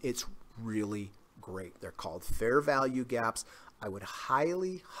 and it's really great. They're called fair value gaps. I would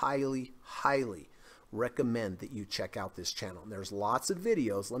highly recommend that you check out this channel. And there's lots of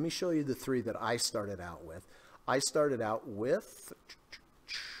videos. Let me show you the 3 that I started out with. I started out with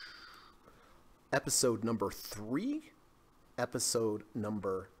episode number 3, episode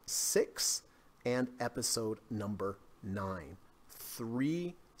number 6, and episode number 9.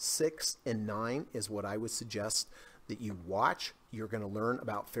 3, 6, and 9 is what I would suggest that you watch. You're going to learn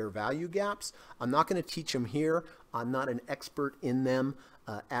about fair value gaps. I'm not going to teach them here. I'm not an expert in them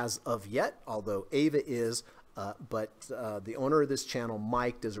as of yet, although Ava is. But the owner of this channel,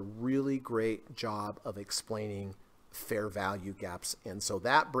 Mike, does a really great job of explaining fair value gaps. And so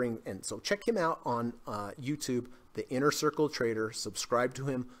so check him out on YouTube, the Inner Circle Trader. Subscribe to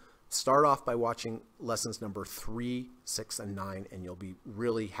him. Start off by watching lessons number 3, 6, and 9, and you'll be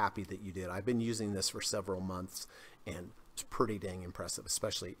really happy that you did. I've been using this for several months, and it's pretty dang impressive,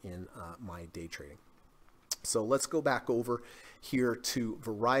 especially in my day trading. So let's go back over here to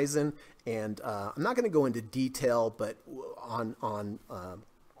Verizon, and I'm not going to go into detail, but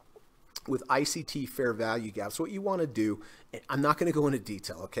with ICT fair value gaps, what you want to do, I'm not going to go into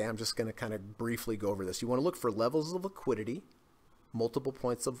detail, okay? I'm just going to kind of briefly go over this. You want to look for levels of liquidity, multiple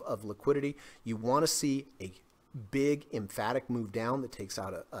points of liquidity. You want to see a big emphatic move down that takes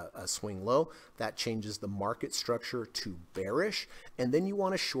out a swing low. That changes the market structure to bearish. And then you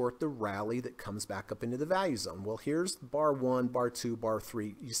want to short the rally that comes back up into the value zone. Well, here's bar 1, bar 2, bar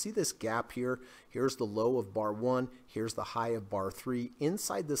 3. You see this gap here? Here's the low of bar 1. Here's the high of bar 3.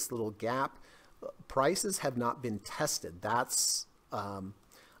 Inside this little gap, prices have not been tested. That's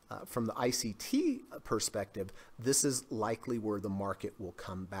from the ICT perspective, this is likely where the market will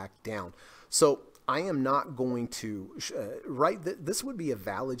come back down. So I am not going to, this would be a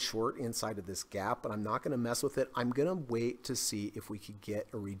valid short inside of this gap, but I'm not going to mess with it. I'm going to wait to see if we could get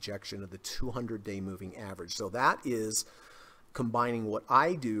a rejection of the 200-day moving average. So that is combining what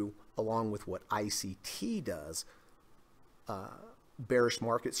I do along with what ICT does. Bearish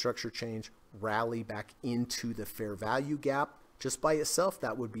market structure change, rally back into the fair value gap. Just by itself,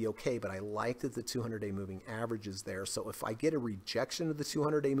 that would be okay, but I like that the 200-day moving average is there. So if I get a rejection of the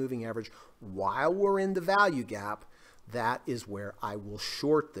 200-day moving average while we're in the value gap, that is where I will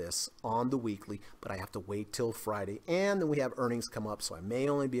short this on the weekly, but I have to wait till Friday. And then we have earnings come up, so I may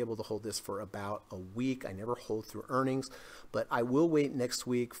only be able to hold this for about a week. I never hold through earnings, but I will wait next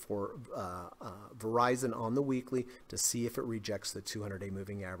week for Verizon on the weekly to see if it rejects the 200-day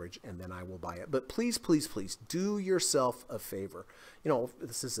moving average, and then I will buy it. But please, please, please do yourself a favor. You know, if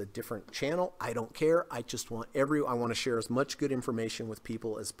this is a different channel, I don't care. I just want I want to share as much good information with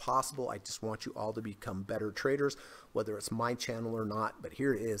people as possible. I just want you all to become better traders, whether it's my channel or not. But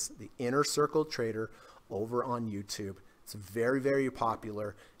here it is, the Inner Circle Trader over on YouTube. It's very, very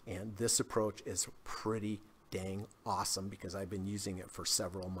popular, and this approach is pretty dang awesome because I've been using it for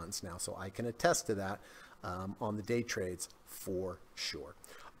several months now, so I can attest to that on the day trades for sure.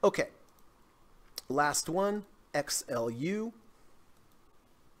 Okay, last one, XLU.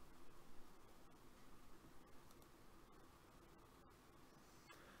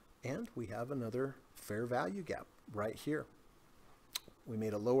 And we have another fair value gap right here. We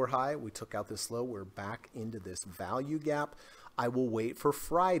made a lower high. We took out this low. We're back into this value gap. I will wait for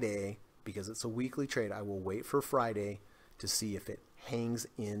Friday because it's a weekly trade. I will wait for Friday to see if it hangs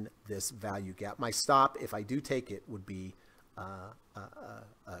in this value gap. My stop, if I do take it, would be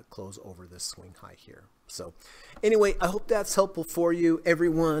close over this swing high here. So anyway, I hope that's helpful for you,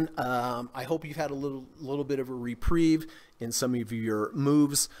 everyone. I hope you've had a little bit of a reprieve in some of your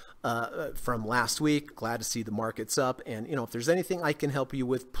moves from last week. Glad to see the markets up. And, you know, if there's anything I can help you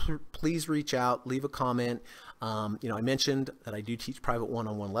with, please reach out, leave a comment. You know, I mentioned that I do teach private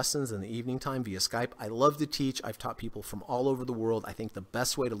one-on-one lessons in the evening time via Skype. I love to teach. I've taught people from all over the world. I think the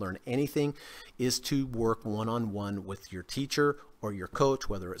best way to learn anything is to work one-on-one with your teacher or your coach,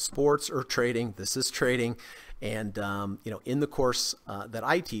 whether it's sports or trading. This is trading. And, you know, in the course that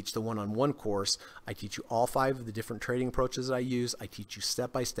I teach, the one-on-one course, I teach you all 5 of the different trading approaches that I use. I teach you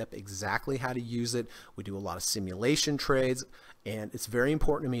step-by-step exactly how to use it. We do a lot of simulation trades. And it's very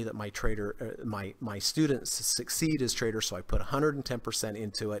important to me that my students succeed as traders, so I put 110%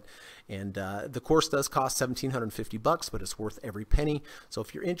 into it. And the course does cost $1,750, but it's worth every penny. So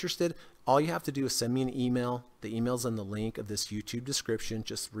if you're interested, all you have to do is send me an email. The email's in the link of this YouTube description.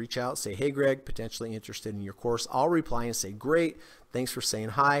 Just reach out, say, hey, Greg, potentially interested in your course. I'll reply and say, great, thanks for saying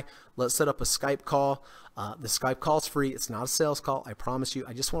hi. Let's set up a Skype call. The Skype call is free. It's not a sales call, I promise you.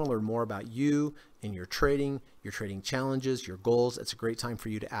 I just want to learn more about you and your trading challenges, your goals. It's a great time for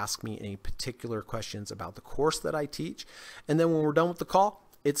you to ask me any particular questions about the course that I teach. And then when we're done with the call,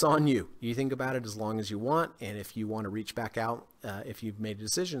 it's on you. You think about it as long as you want. And if you want to reach back out, if you've made a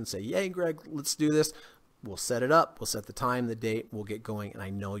decision and say, yay, Greg, let's do this, we'll set it up. We'll set the time, the date, we'll get going. And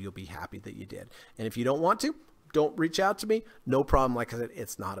I know you'll be happy that you did. And if you don't want to, don't reach out to me. No problem. Like I said,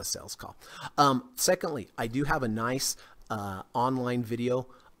 it's not a sales call. Secondly, I do have a nice online video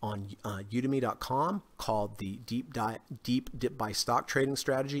on udemy.com called the Deep Dip by Stock Trading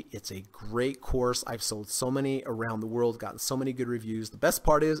Strategy. It's a great course. I've sold so many around the world, gotten so many good reviews. The best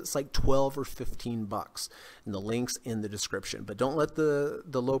part is it's like 12 or 15 bucks, and the link's in the description. But don't let the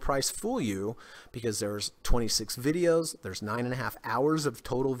low price fool you, because there's 26 videos, there's 9.5 hours of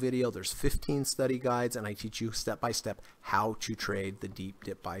total video, there's 15 study guides, and I teach you step by step how to trade the Deep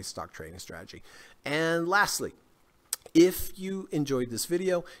Dip by Stock Trading Strategy. And lastly, if you enjoyed this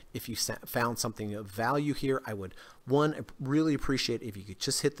video, if you found something of value here, I would, really appreciate if you could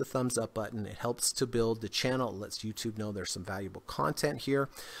just hit the thumbs up button. It helps to build the channel. It lets YouTube know there's some valuable content here.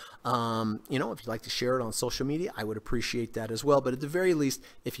 You know, if you'd like to share it on social media, I would appreciate that as well. But at the very least,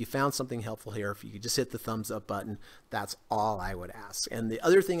 if you found something helpful here, if you could just hit the thumbs up button, that's all I would ask. And the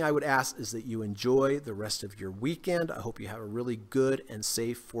other thing I would ask is that you enjoy the rest of your weekend. I hope you have a really good and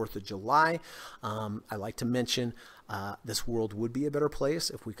safe 4th of July. I like to mention this world would be a better place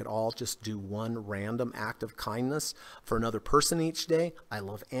if we could all just do one random act of kindness for another person each day. I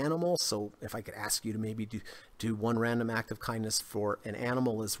love animals, so if I could ask you to maybe do one random act of kindness for an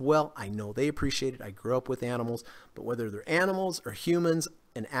animal as well. I know they appreciate it. I grew up with animals, but whether they're animals or humans,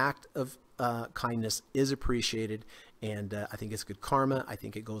 an act of kindness is appreciated, and I think it's good karma. I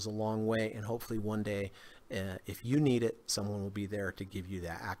think it goes a long way, and hopefully one day, if you need it, someone will be there to give you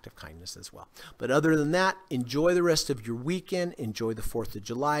that act of kindness as well. But other than that, enjoy the rest of your weekend. Enjoy the 4th of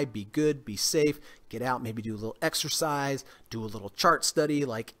July. Be good, be safe, get out, maybe do a little exercise, do a little chart study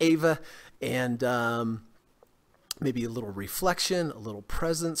like Ava, and maybe a little reflection, a little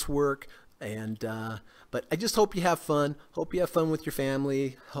presence work. And but I just hope you have fun. Hope you have fun with your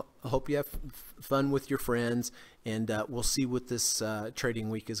family. Hope you have fun with your friends. And we'll see what this trading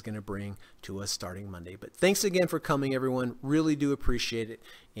week is going to bring to us starting Monday. But thanks again for coming, everyone. Really do appreciate it.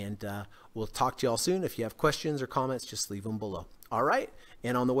 And we'll talk to you all soon. If you have questions or comments, just leave them below. All right.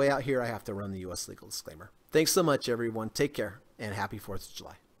 And on the way out here, I have to run the U.S. legal disclaimer. Thanks so much, everyone. Take care and happy 4th of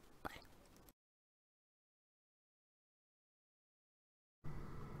July.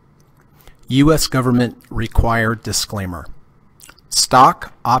 U.S. government required disclaimer.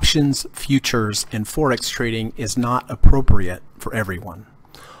 Stock, options, futures, and forex trading is not appropriate for everyone.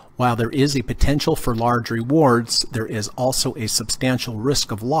 While there is a potential for large rewards, there is also a substantial risk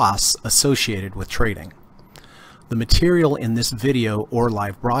of loss associated with trading. The material in this video or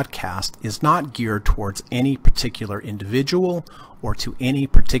live broadcast is not geared towards any particular individual or to any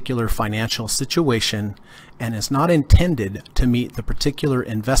particular financial situation and is not intended to meet the particular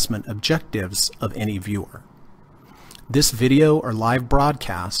investment objectives of any viewer. This video or live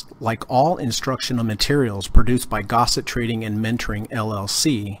broadcast, like all instructional materials produced by Gossett Trading and Mentoring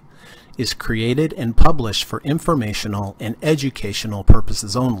LLC, is created and published for informational and educational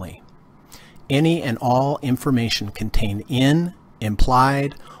purposes only. Any and all information contained in,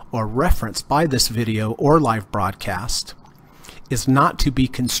 implied, or referenced by this video or live broadcast is not to be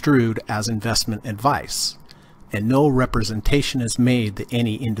construed as investment advice, and no representation is made that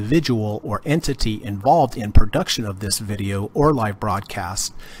any individual or entity involved in production of this video or live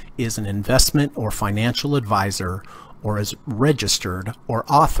broadcast is an investment or financial advisor or is registered or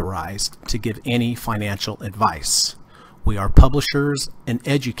authorized to give any financial advice. We are publishers and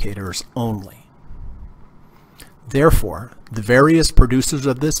educators only. Therefore, the various producers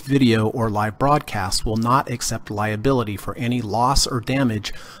of this video or live broadcast will not accept liability for any loss or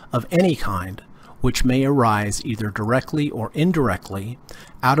damage of any kind which may arise either directly or indirectly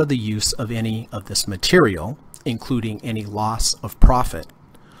out of the use of any of this material, including any loss of profit.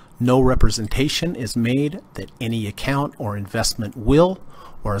 No representation is made that any account or investment will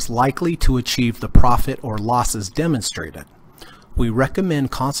or is likely to achieve the profit or losses demonstrated. We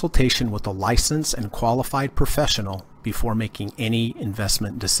recommend consultation with a licensed and qualified professional before making any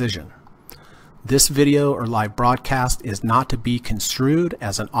investment decision. This video or live broadcast is not to be construed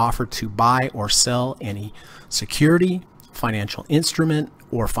as an offer to buy or sell any security, financial instrument,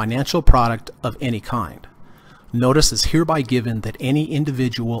 or financial product of any kind. Notice is hereby given that any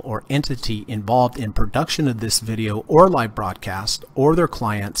individual or entity involved in production of this video or live broadcast or their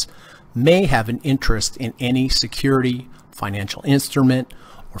clients may have an interest in any security, financial instrument,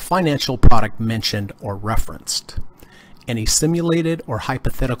 or financial product mentioned or referenced. Any simulated or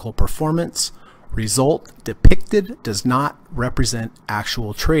hypothetical performance result depicted does not represent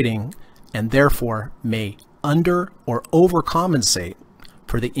actual trading and therefore may under or overcompensate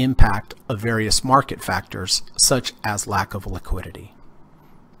for the impact of various market factors such as lack of liquidity.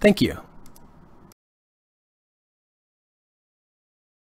 Thank you.